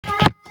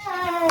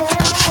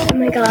Oh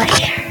my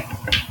gosh.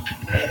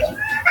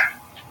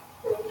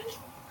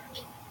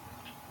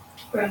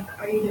 Brooke,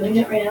 are you doing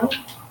it right now?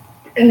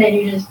 And then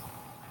you just...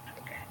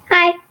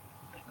 Hi.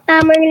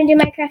 We're gonna do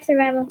Minecraft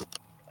Survival.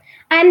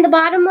 I'm the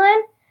bottom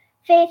one.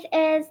 Faith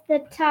is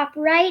the top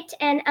right,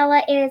 and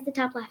Ella is the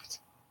top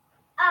left.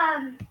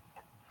 And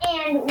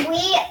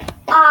we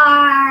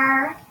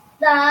are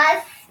the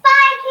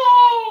Spy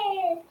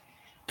Kids.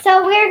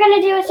 So we're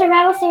gonna do a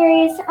survival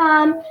series.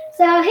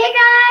 So hey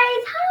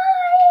guys, hi.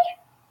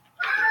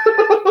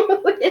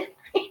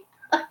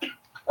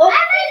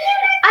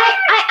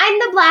 I'm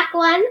the black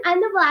one. I'm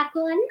the black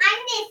one. I'm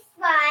this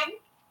one.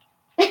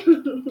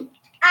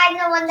 I'm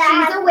the one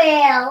that She's a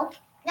whale.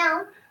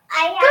 No,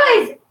 I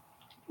have. Guys,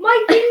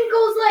 my thing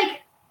goes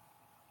like...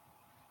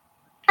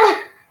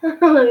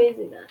 Let me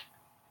see that.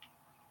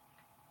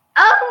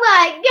 Oh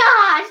my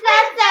gosh,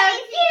 that's so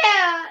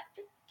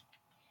cute.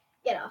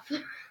 Get off.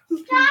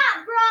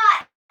 Stop,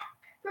 Brooke.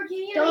 Brooke,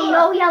 you Don't,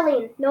 no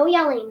yelling. No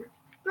yelling.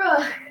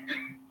 Brooke,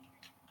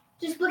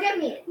 just look at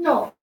me.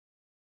 No.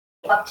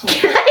 Up to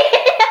you.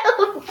 I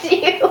helped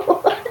you.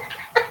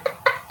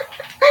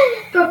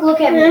 Brooke,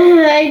 look at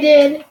me. I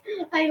did.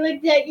 I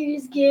looked at your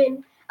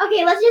skin.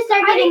 Okay, let's just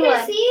start getting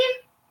wood. See?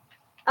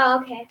 Oh,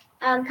 okay.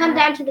 Come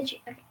down to the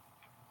tree. Okay.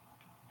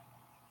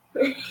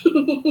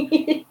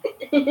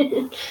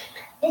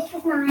 This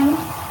is mine.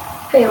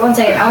 Wait, 1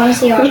 second. I want to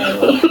see your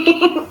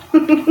angle.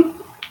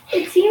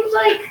 It seems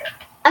like...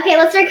 Okay,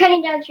 let's start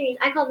cutting down trees.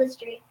 I call this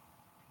tree.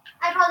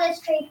 I call this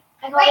tree.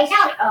 I call Wait, this no.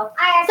 tree. Oh.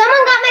 Someone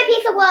Someone got my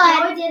piece of No, wood.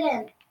 I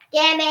didn't.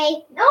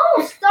 Gimme. No,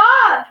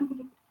 stop.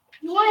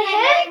 You want to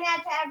hit? doing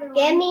that to everyone.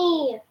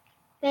 Gimme.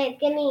 Babe,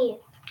 gimme.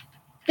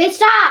 Babe,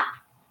 stop.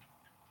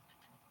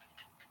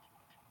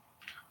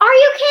 Are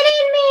you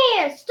kidding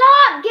me?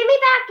 Stop. Give me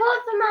back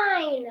both of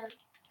mine.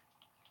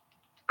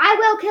 I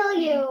will kill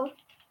you.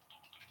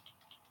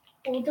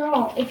 Well,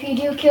 don't. If you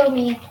do kill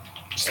me...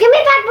 Just give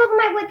me back both of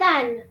my wood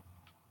then.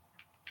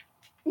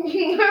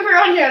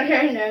 Run.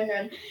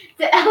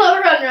 The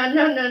Ella,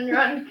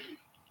 run.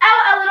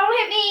 Ella, don't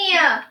hit me.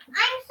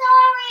 I'm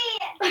sorry.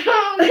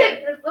 Get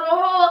this little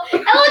hole.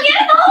 Ella,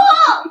 get in the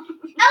hole.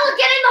 Ella,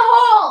 get in the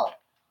hole.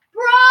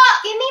 Brooke.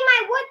 Give me my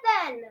wood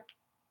then.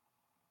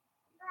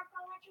 Brooke,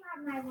 I'll let you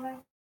have my wood.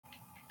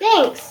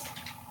 Thanks.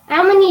 I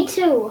only need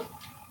 2.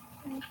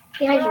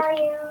 Behind Where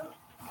you.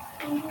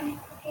 are you?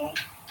 Okay.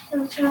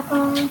 So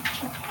circle.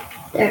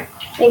 There.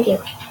 Thank you.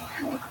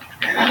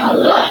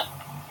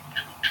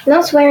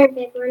 No swearing,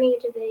 babe. We're in a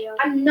YouTube video.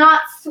 I'm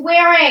not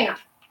swearing.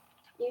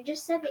 You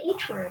just said the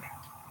H word.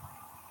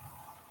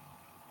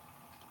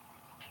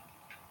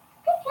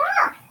 Good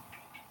job.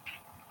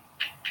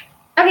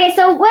 Okay,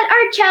 so what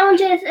our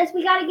challenge is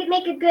we gotta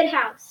make a good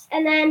house.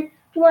 And then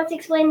who wants to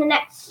explain the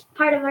next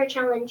part of our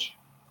challenge?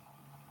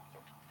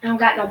 I don't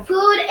got no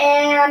food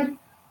and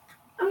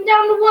I'm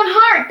down to 1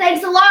 heart.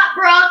 Thanks a lot,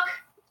 Brooke.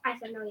 I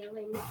said no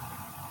yelling.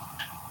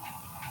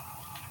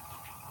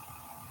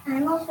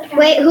 I'm also down.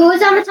 Wait,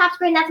 who's on the top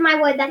screen? That's my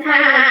wood. That's my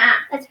wood.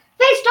 That's...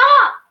 Hey,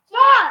 stop!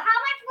 How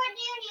much wood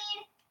do you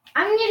need?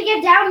 I'm going to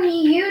get down to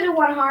you to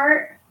 1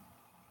 heart.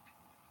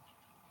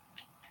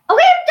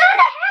 Okay, I'm done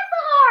to half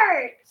the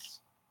hearts!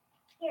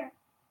 Here.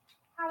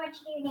 How much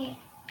do you need?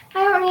 I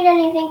don't need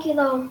any, thank you,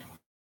 though.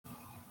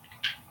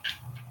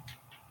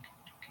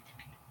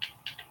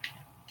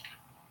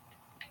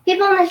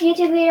 People in this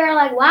YouTube video are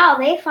like, wow,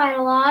 they fight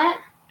a lot.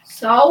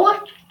 So?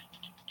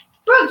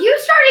 Brooke, you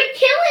started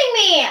killing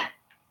me.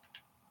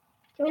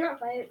 Can we not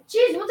fight?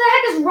 Jeez, what the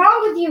heck is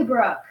wrong with you,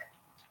 Brooke?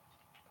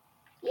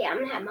 Yeah, I'm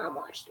gonna have Mom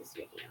watch this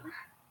video.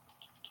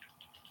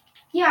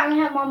 Yeah, I'm going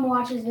to have Mom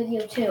watch this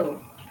video too.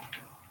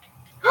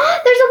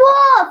 There's a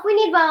wolf! We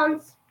need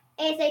bones.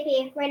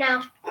 ASAP, right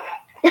now.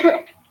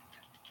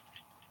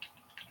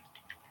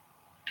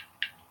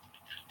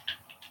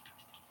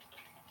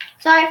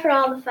 Sorry for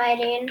all the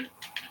fighting.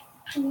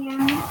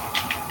 Yeah.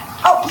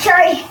 Oh,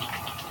 sorry.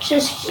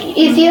 Just,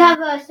 if you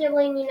have a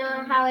sibling, you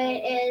know how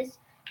it is,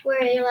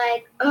 where you're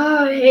like,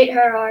 oh, I hate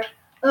her, or,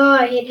 oh,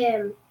 I hate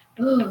him.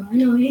 Oh, I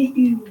know, I hate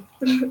you.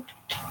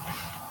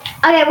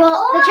 Okay,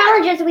 well, the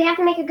challenge is we have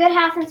to make a good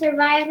house and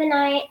survive the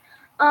night.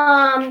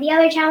 The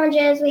other challenge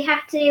is we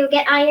have to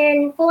get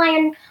full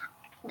iron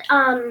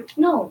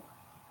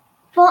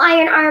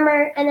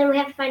armor, and then we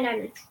have to find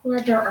diamonds.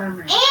 Leather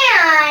armor.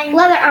 And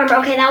Leather armor,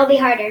 okay, that will be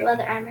harder,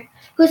 leather armor.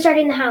 Who's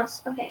starting the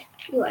house? Okay,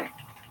 you are.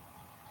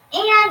 if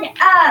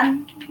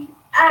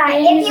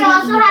you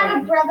also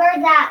have a brother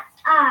that's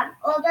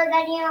older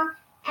than you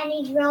and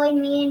he's really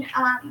mean,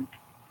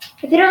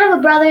 If you don't have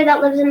a brother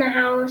that lives in the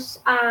house,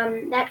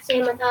 that's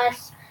same with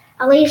us.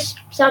 At least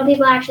some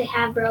people actually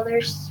have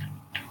brothers.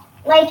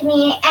 like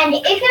me, and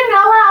if you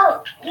know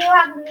how you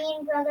have a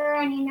mean brother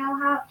and you know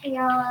how it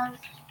feels,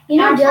 You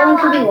know That's Dylan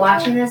how could be I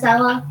watching this,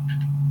 Ella.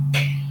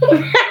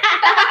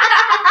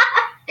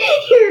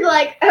 You're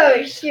like,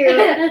 oh, shoot.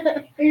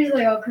 You're just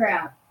like, oh,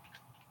 crap.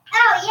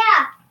 oh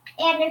yeah,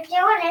 and if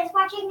Dylan is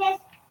watching this,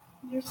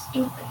 you're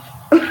stupid.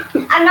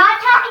 I'm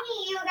not talking to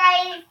you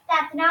guys.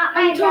 That's not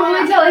my I'm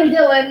totally brother. telling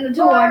Dylan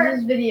to Or- watch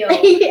this video.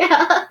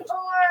 Yeah.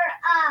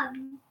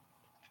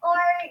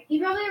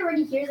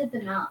 already hears it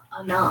enough.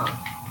 I'm not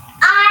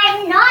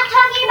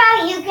talking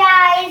about you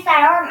guys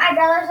that aren't my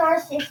brothers or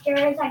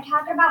sisters. I'm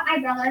talking about my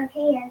brother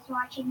who is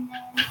watching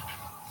this.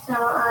 So,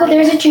 Oh,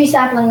 there's a tree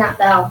sapling that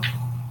fell.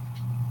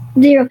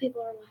 0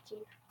 people are watching.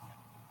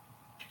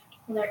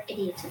 Well, they're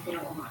idiots if they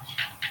don't watch.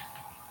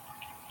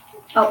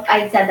 Oh,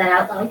 I said that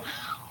out loud.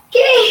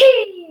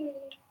 Yay!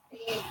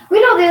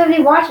 We know they would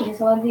be watching,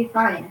 so it'd be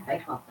fine if I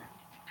called them.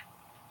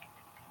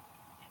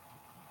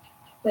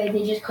 Wait,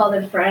 they just called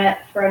their friend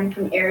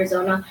from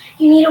Arizona.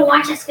 You need to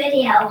watch this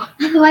video.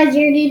 Otherwise,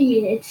 you're an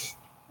idiot.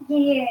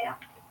 yeah.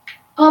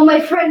 All my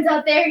friends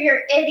out there,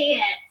 you're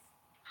idiots.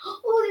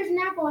 Oh, there's an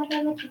apple I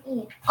thought I could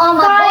eat. Oh,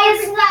 my Guys.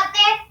 boyfriend's out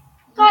there.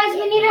 Guys,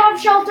 we need to have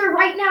shelter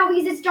right now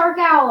because it's dark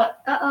out.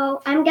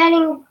 Uh-oh. I'm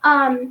getting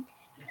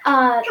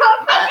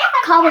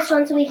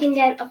cobblestone so we can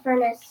get a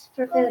furnace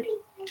for food.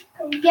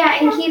 Yeah,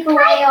 and keep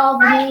away all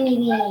the beanie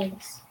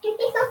beans.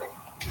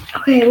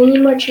 Okay, we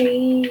need more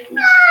trees.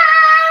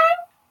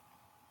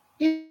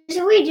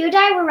 If we do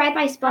die, we're right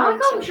by I spawn.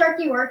 call them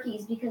sharky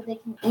workies because they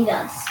can eat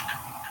us.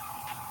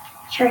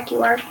 Sharky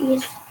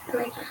Warkies. I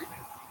like that.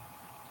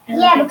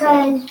 Yeah,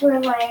 because we're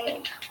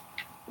like.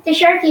 The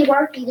sharky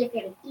workies are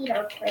gonna eat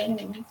our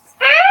brains.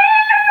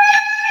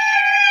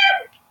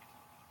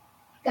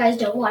 Guys,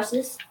 don't watch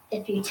this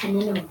if you're 10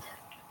 and older.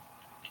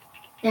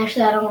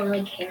 Actually, I don't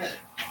really care.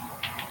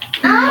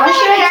 Why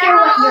should I care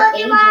what your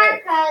age is?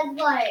 Because,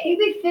 like, You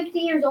be 50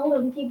 years old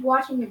and keep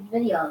watching these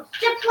videos.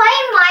 to play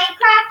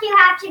Minecraft, you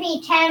have to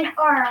be 10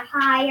 or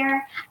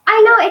higher.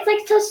 I know, it's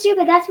like so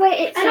stupid. That's why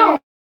it I know.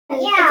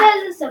 says. Yeah. It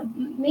says it's a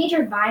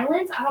major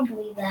violence. I don't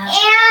believe that.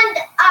 And,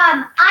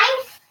 I'm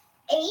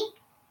 8.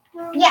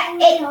 Yeah,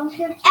 8. And,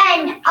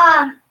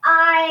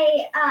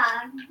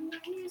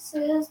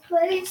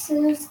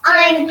 Places.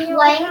 I'm playing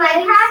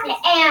Minecraft,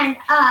 and,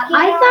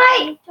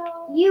 I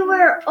thought you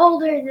were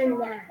older than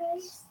that.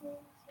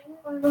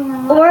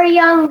 Or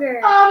younger.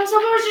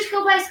 Someone was just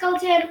go by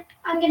skeleton.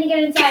 I'm gonna get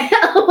inside.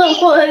 Brooke,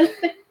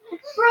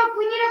 Brooke,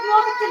 we need to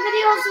block up the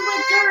videos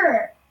with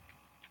dirt.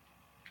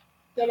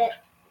 Did it.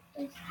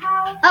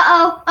 How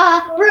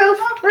Uh-oh. Roof.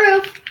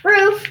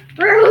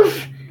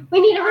 We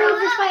need a roof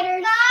for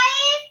spiders.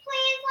 Guys,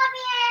 please let me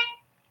in.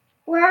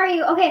 Where are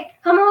you? Okay,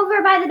 come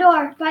over by the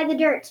door, by the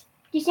dirt.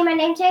 Do you see my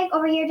name tag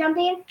over here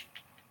jumping?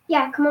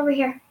 Yeah, come over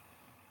here.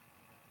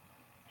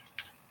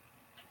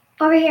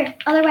 Over here,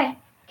 other way.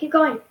 Keep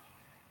going.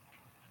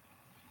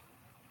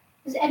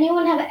 Does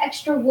anyone have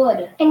extra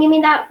wood? And give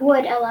me that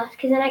wood, Ella,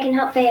 because then I can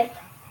help Faith.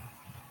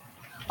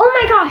 Oh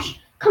my gosh,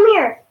 come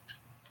here.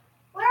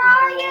 Where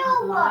are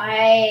you?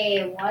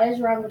 Why? What is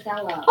wrong with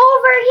Ella?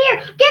 Over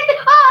here.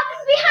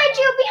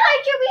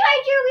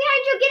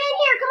 Behind you. Get in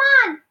here, come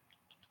on.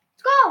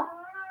 Let's go.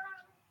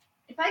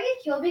 If I get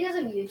killed because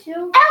of you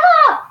two,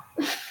 Ella!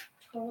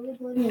 totally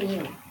blaming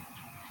you.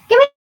 Give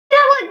me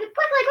that wood,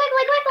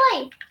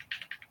 quickly.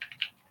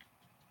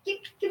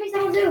 Give me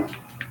some too.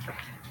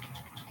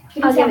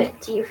 I'll give it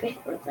to you, Faith.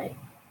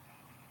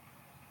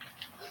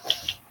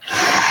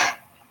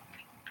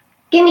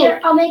 Give me. Here,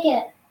 I'll make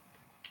it.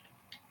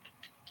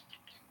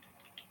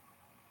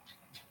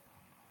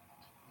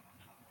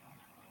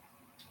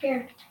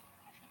 Here.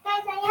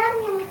 Guys,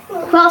 I am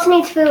food. Who else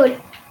needs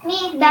food?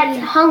 Me. That's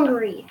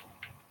hungry.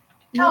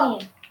 Oh.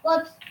 Me.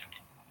 Whoops.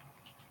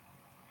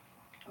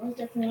 I was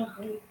definitely not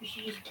hungry because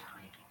she just died.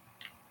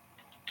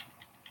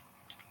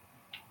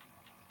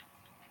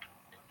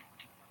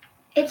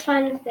 It's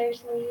fine if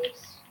there's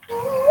leaves.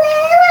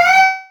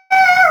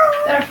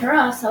 Better for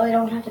us, so we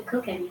don't have to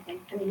cook anything.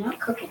 I mean, not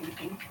cook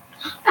anything.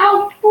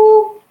 Ow!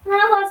 Ooh!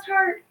 My last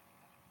heart.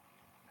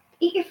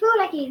 Eat your food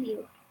I gave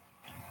you.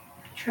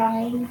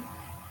 Trying.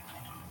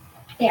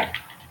 There.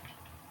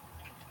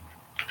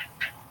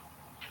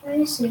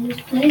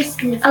 Places.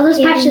 I'll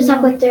just patch this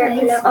up with dirt.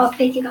 And oh,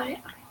 Faith, you got it.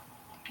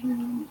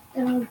 And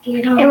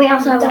we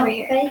also have over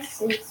here.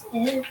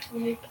 And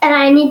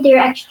I need your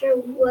extra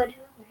wood.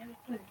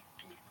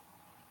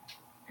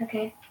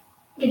 Okay.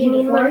 Do Did you you need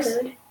need more floors?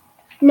 food?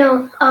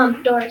 No,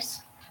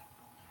 doors.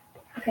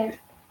 Okay.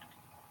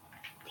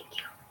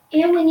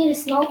 And we need to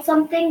smelt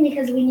something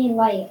because we need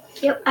light.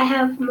 Yep, I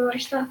have more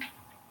stuff.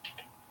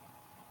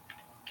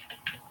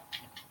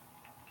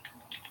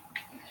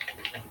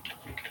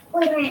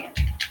 Wait a minute.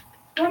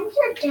 When's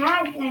your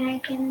dad gonna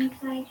get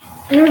inside?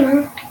 I don't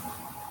know.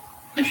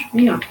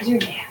 No, because you're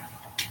there.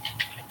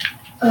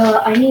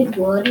 I need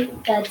wood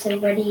that's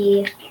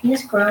already. Can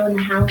this grow in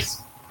the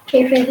house?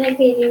 Here, Faith, I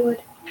gave you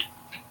wood.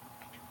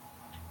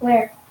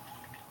 Where?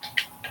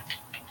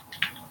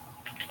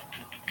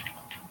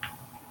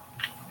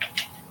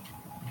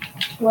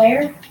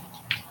 Where?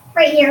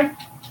 Right here.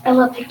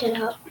 Ella picked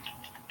it up.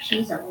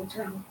 She's old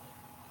wrong.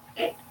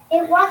 It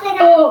wasn't.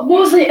 Oh,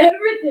 mostly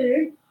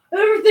everything.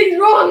 Everything's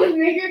wrong with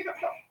me.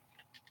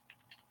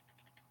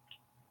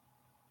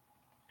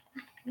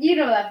 You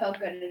know that felt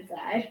good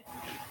inside.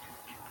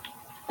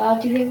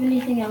 Do you have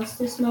anything else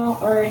to smell,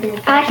 or do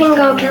I can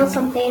go kill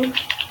something.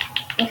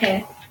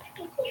 Okay.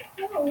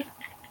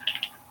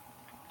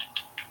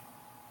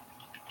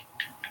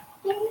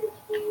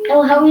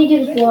 Oh, help me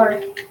do the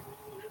floor.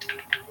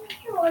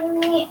 But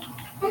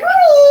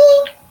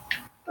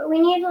we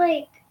need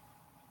like.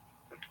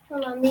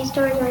 Hold on, these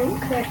doors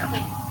aren't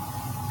correctly.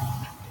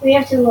 We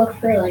have to look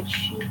for like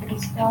sheep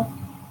and stuff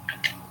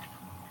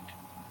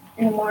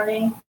in the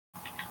morning.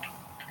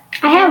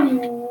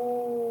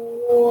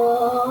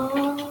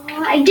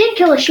 I did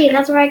kill a sheep.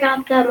 That's where I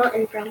got the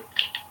mutton from.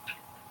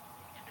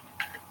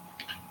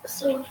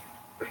 So,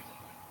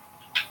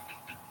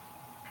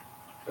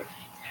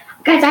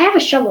 guys, I have a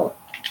shovel.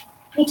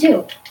 Me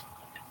too.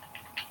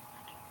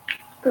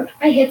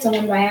 I hit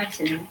someone by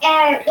accident.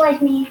 It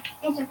was me.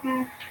 It's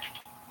okay.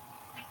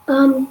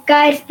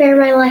 Guys, spare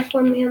my life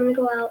for me. I'm gonna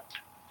go out.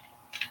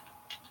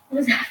 What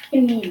does that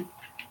mean?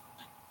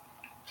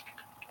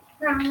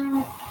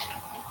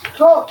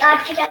 Hope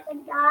that she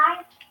doesn't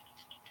die.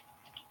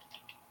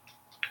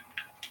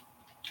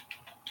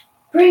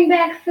 Bring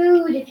back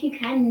food if you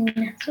can.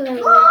 That's what I'm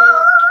gonna do.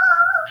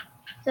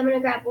 So I'm gonna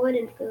grab wood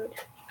and food.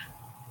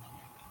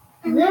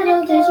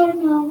 Little did you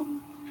know,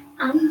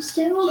 I'm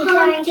still She's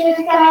coming, haunted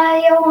she's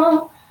by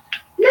your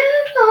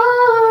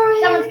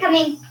memories. Someone's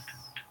coming.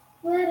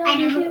 Little I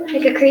know. did you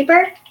Like a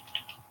creeper?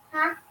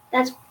 Huh?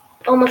 That's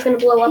almost gonna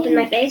blow up in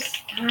my face.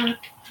 know.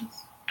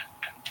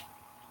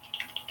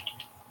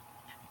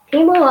 Can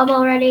you blow up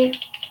already?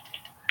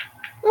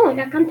 Oh, I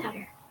got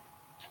gunpowder.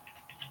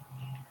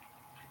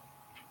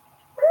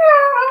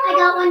 I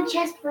got one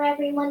chest for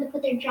everyone to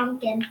put their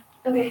junk in.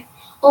 Okay.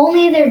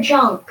 Only their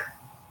junk.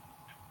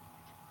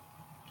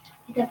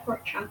 The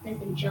pork chop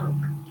isn't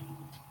junk.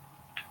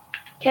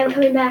 Okay, I'm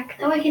coming back.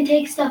 Now I can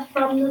take stuff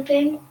from the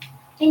thing.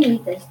 I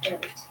need this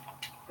dirt.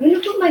 I'm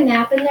gonna put my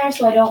map in there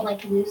so I don't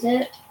like lose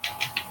it.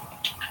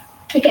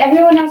 Like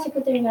everyone has to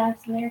put their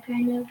maps in there,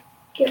 kind of.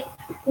 Yep.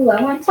 Ooh,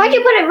 I want. Why'd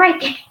you put it right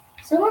there?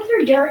 Someone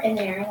threw dirt in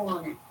there. I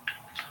want it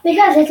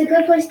because it's a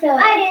good place to.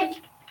 I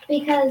did.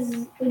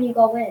 Because when you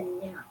go in,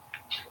 yeah.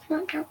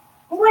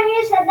 When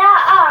you said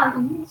that,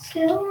 I'm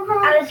still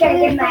I was trying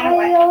to get my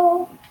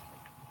work.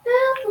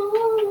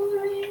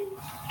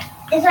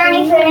 Is there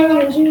any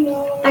food in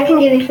there? I can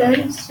give you food.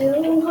 It's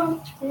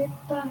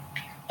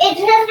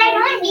just I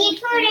don't need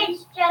food.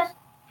 It's just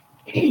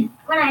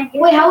when I do.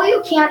 Wait, how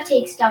you can't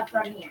take stuff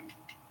from here?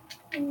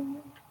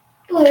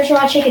 Oh, there's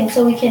raw chicken,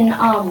 so we can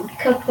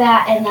cook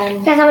that and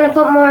then. Guys, I'm gonna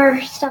put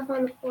more stuff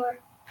on the floor.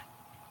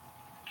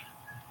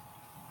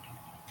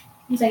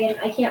 1 second,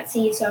 I can't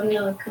see, so I'm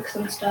gonna cook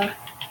some stuff.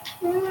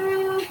 We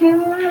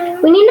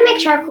need to make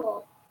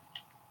charcoal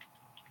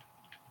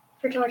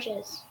for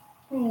torches.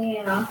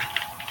 Yeah,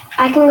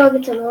 I can go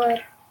get some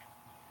wood.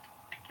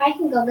 I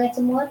can go get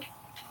some wood.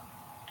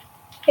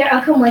 Here,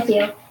 I'll come with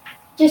you.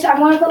 Just, I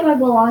want to put my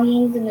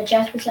belongings in the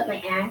chest beside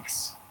my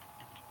axe.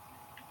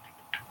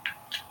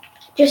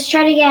 Just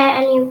try to get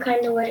any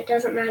kind of wood. It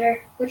doesn't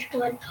matter which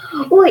one.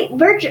 Oh, wait,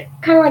 birch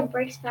kind of like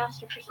breaks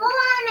faster for some. Hold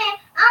on a minute.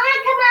 I'm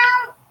gonna come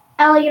out.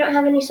 Ella, you don't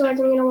have any swords.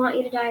 I'm gonna want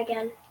you to die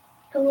again.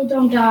 Oh,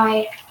 don't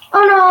die.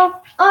 Oh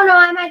no! Oh no!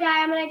 I might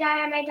die! I might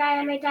die! I might die!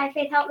 I might die!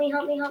 Faith, help me!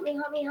 Help me! Help me!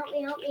 Help me! Help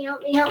me! Help me!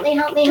 Help me! Help me!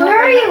 Help me! Where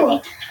are you?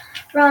 Help me.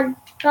 Run!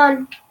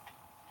 Run!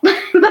 Ella!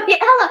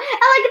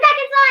 Ella, get back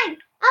inside!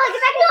 Ella,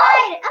 get back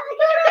inside! Ella,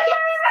 get back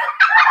inside!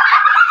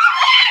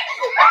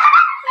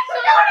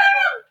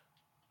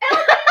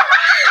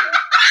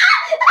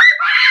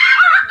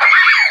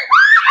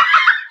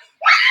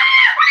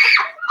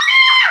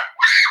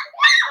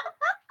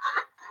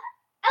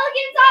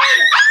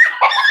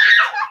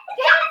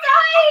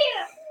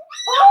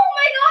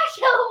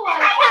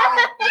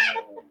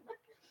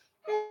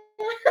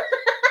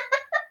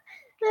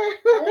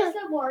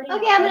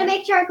 Okay, I'm gonna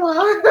make charcoal.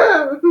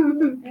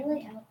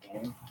 Really out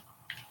there.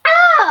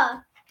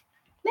 Ah!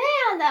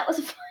 Man, that was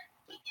fun.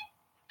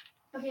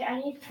 Okay, I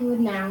need food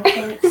now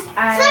since Someone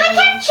I.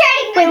 kept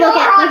shooting Wait,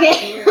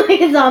 me. look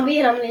at a zombie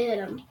and I'm gonna hit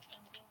him.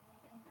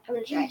 I'm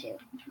gonna try to.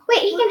 Wait,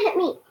 he can hit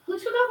me. Who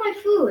took out my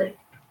food?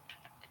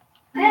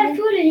 I had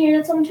food in here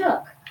that someone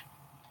took.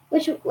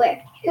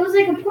 Where? It was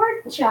like a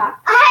pork chop.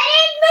 I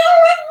didn't know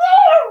it was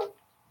there.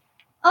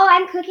 Oh,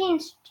 I'm cooking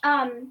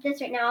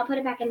this right now. I'll put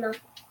it back in the.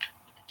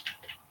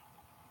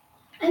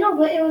 I know,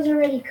 but it was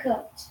already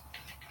cooked.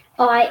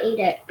 Oh, I ate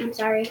it. I'm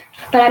sorry,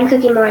 but I'm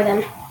cooking more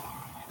then.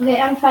 Okay,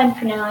 I'm fine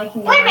for now. I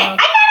can go. Wait a minute.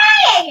 I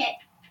thought I ate it.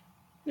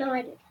 No,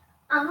 I did.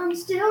 I'm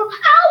still. Oh,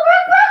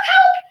 Brooke,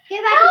 help!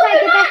 Get back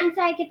inside. Get back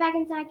inside. Get back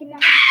inside. Get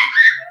back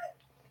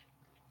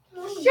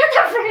inside. Shut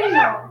the freaking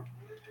door.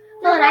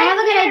 Hold on, I have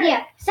a good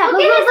idea. Stop.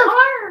 Look Move, at move, his move.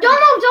 arm. Don't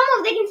move. Don't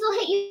move. They can still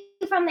hit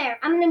you from there.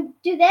 I'm gonna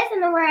do this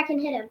and then where I can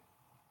hit him.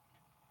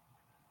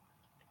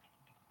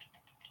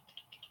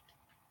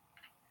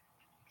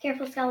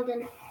 Careful,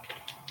 skeleton.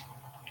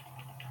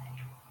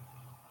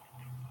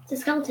 It's a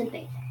skeleton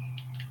face.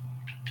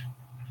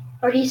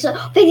 Or do you still?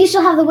 Faith, you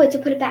still have the wood, so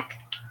put it back.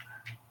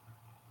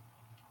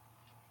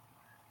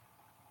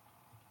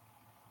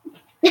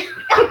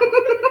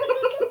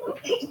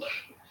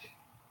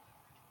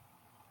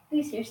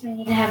 We seriously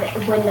need to have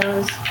it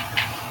windows.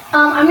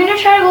 I'm gonna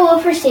try to go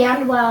look for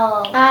sand.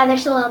 Well, They're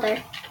still out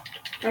there.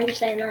 I'm just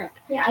saying that.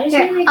 yeah, I just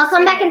Here, need to make I'll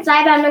come back sand.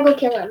 inside, but I'm gonna go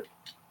kill him.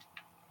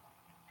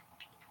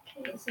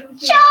 Okay, so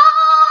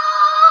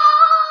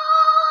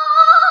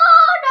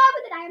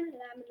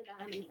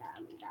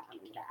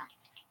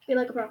You're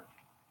like a pro.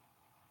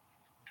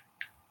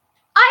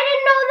 I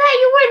didn't know that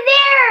you were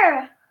there.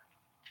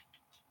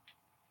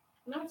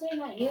 I'm not saying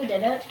that you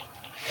did it.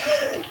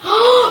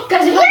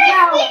 Guys, I found a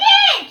cow. We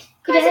did!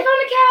 Guys, I found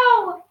a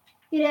cow.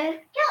 You did?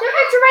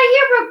 It's right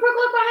here, Brooke. Brooke,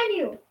 look behind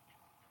you.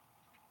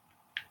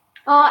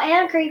 Oh,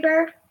 and a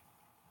creeper.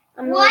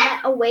 I'm gonna What?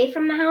 get away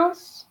from the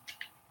house.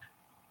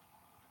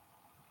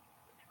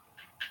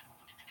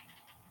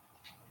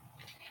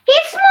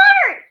 He's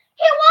smart.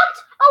 He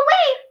walked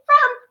away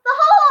from the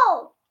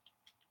hole.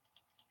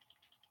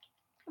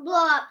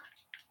 Blow up.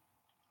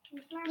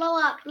 Blow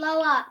up.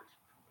 Blow up.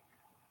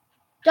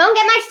 Don't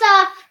get my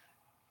stuff.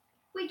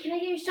 Wait, can I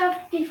get your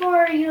stuff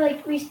before you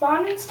like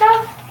respawn and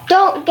stuff?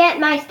 Don't get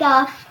my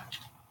stuff.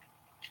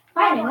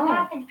 I don't What know.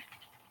 happened?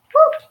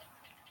 Whoop,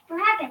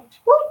 What happened?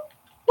 whoop,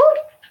 whoop.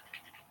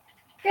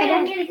 Great,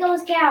 I'm here to kill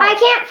this cow. I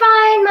can't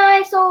find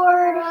my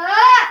sword.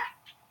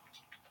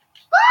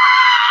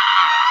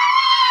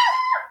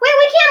 Wait,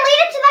 we can't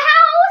lead it to the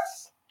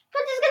house.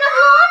 Because it's gonna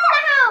blow up the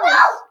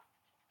house.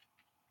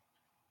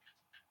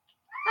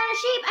 Found a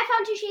sheep. I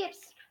found 2 sheep.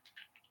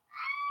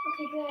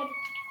 Okay, good.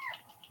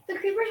 The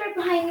creeper's right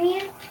behind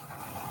me.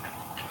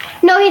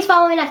 No, he's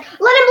following us.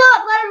 Let him blow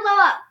up. Let him blow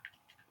up.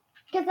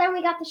 Because then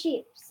we got the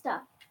sheep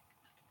stuff.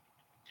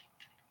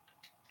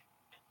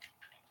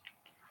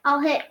 I'll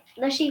hit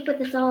the sheep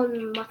with its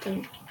own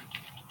mutton.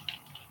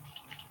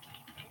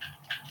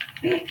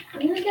 I'm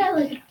gonna get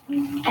like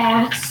an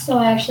axe so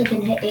I actually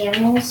can hit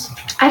animals.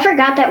 I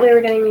forgot that we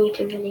were doing a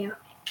YouTube video.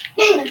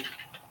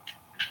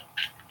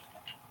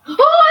 Oh,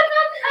 I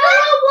thought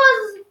Ella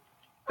was.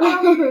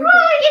 Oh,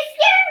 you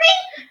scared me!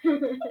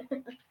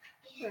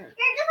 You're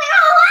just like,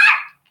 oh,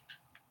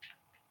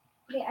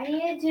 what? Okay, I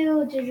need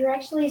to do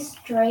directly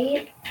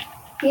straight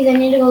because I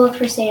need to go look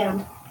for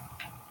Sam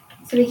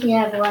so we can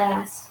have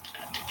glass.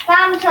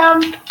 Found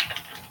some.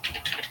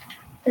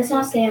 That's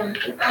not Sam.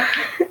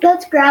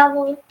 That's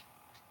gravel.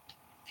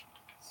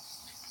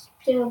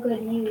 Still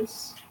good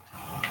use.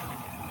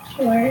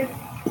 Sure.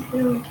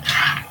 Found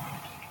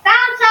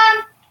some.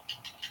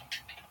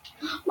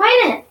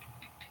 Mine it.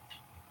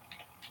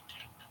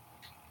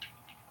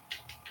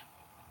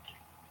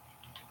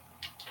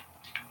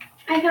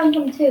 I found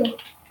some too.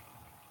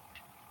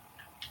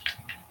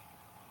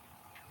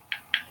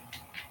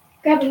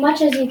 Grab as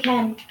much as you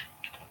can.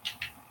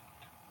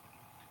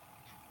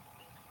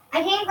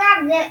 I can't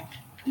grab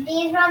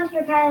these ones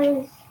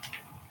because.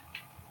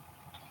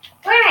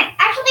 Wait a minute.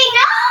 Actually,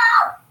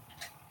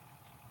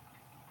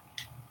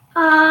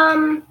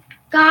 no!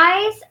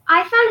 Guys,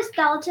 I found a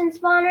skeleton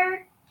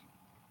spawner.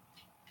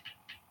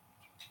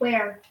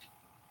 Where?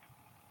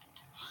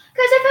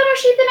 Guys, I found a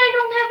sheep and I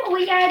don't have. Oh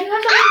wait, yeah, I do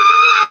have something.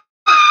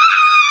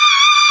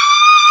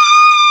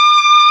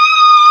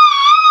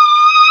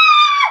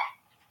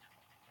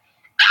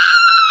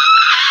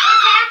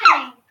 What's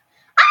happening?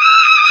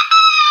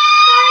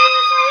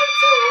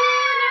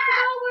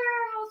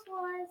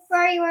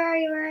 Where are you? Where are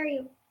you? Where are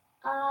you?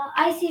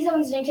 I see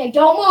someone's name tag.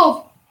 Don't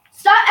move.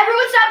 Stop.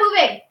 Everyone stop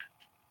moving.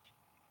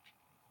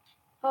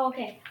 Oh,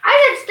 okay.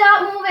 I said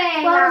stop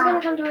moving. Well, I was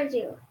gonna come towards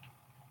you.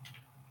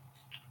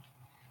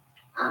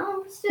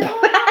 I'm still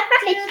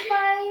haunted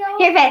by your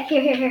Here, Faith.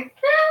 Here. memories.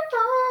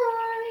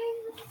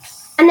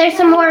 And there's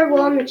some more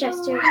wool in the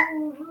chest too.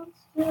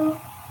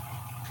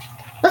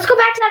 Let's go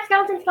back to that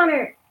skeleton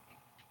spawner. It's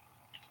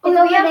Okay,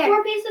 over we have there.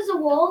 4 pieces of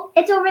wool.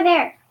 It's over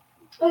there.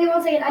 Okay,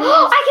 1 second. I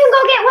can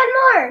go get one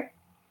more.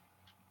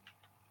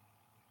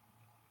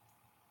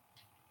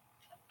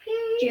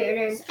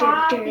 Piece.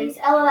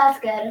 Oh, that's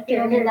good. You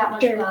don't need that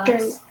much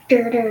glass. I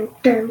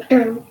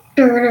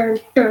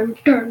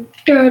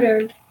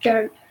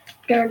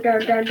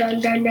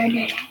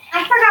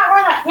forgot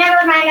where the.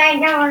 Never mind. I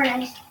know where it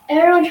is.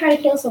 Everyone try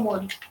to kill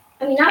someone.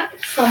 I mean, not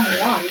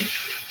someone.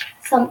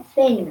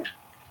 Something.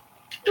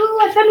 Ooh,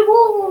 I found a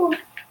wool.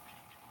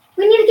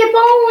 We need to get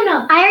bone.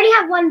 I already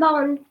have 1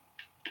 bone.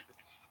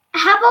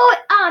 How about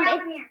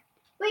Over here.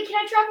 Wait, can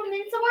I drop them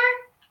in somewhere?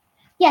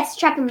 yes,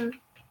 trap him.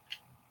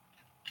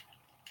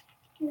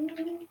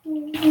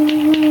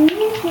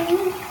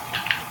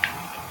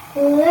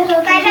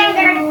 Little Guys, I'm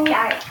girl, gonna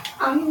die.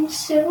 I'm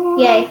so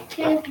Yay.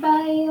 haunted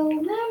by your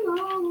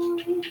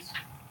memories.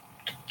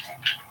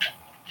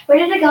 Where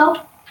did it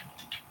go?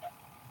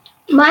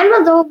 Mine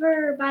was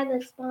over by the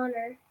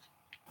spawner.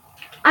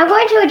 I'm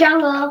going to a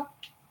jungle.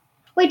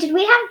 Wait, did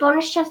we have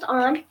bonus chest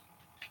on?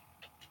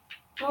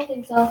 I don't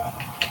think so.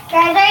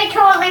 Guys, I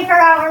totally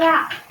forgot where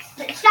that.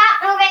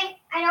 Stop moving.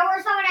 I know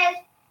where someone is.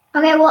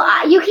 Okay,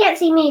 well, you can't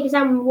see me because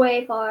I'm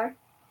way far.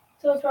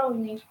 So it's probably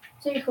me.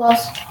 So you're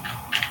close.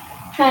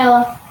 Hi,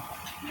 Ella.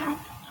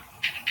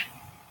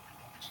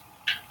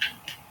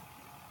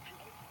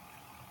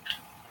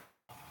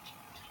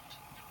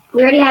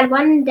 We already had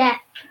 1 death.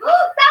 Found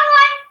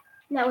one.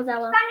 That was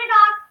Ella. Found a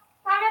dog.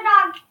 Found a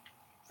dog.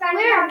 Found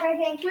Where? a dog, I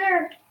think.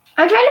 Where?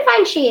 I'm trying to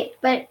find sheep,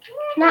 but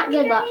not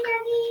good luck.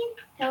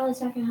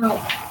 Ella's not gonna help.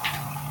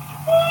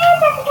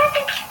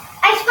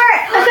 I swear.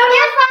 I found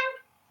There's one.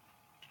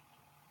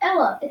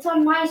 Ella, it's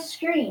on my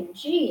screen.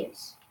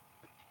 Jeez.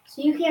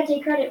 So you can't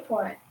take credit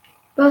for it.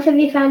 Both of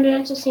you found it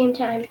at the same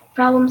time.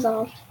 Problem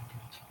solved.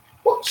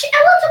 Well,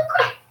 Ella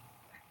took.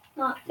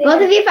 Not fair.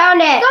 Both of you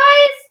found it.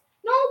 Guys,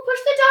 no,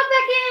 push the dog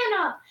back in.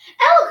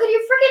 Ella, could you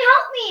freaking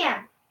help me?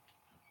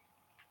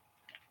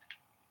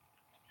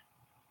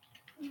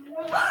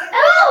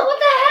 Ella, what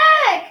the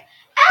heck?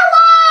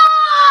 Ella!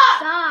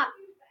 Stop.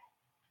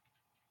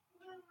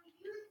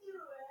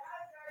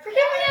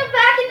 Freaking bring it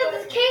back into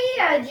this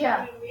cage.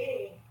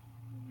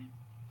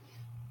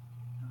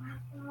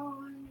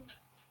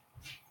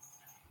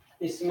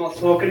 You smell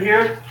smoke in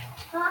here?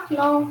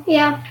 No.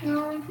 Yeah.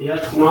 No.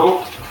 Yes,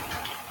 no?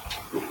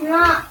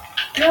 No.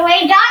 The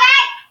way dog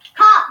it.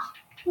 Cop.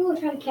 Ooh,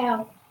 try to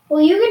cow.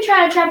 Well, you can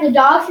try to trap the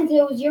dog since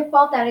it was your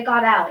fault that it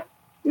got out.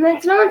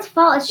 It's no one's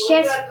fault. It's Put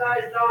just. that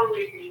guys down,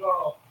 we can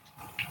go.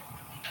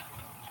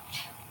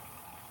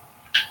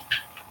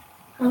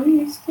 I found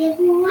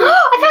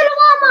a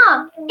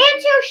llama and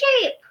 2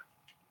 sheep.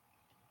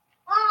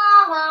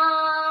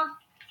 Mama.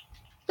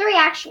 3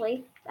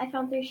 actually. I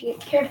found 3 sheep.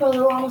 Careful,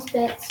 they're almost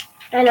bits.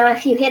 I know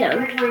if you hit them.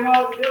 What do you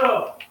want to do?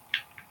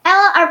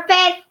 Ella or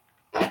Faith.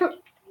 What do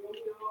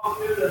you want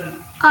to do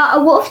then?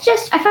 A wolf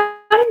just. I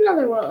found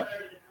another wolf.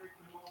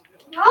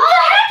 Oh,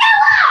 heck,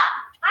 Ella!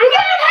 I'm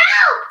getting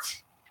helped.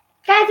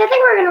 Guys, I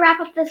think we're gonna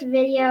wrap up this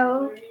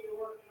video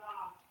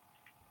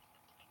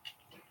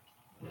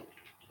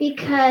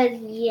because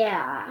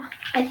yeah,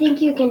 I think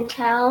you can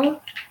tell. Don't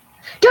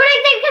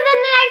anything because then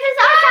the next is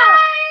us out.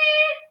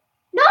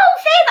 No,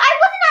 Faith, I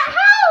was in that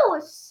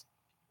house.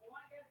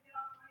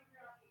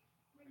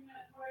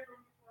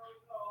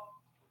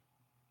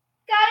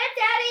 Got it,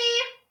 Daddy.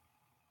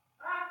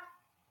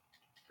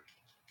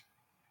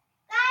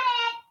 Got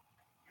it.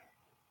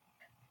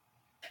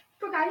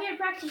 Brooke, I need to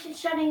practice just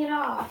shutting it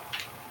off.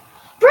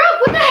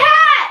 Brooke, what the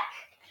heck?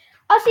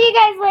 I'll see you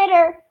guys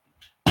later.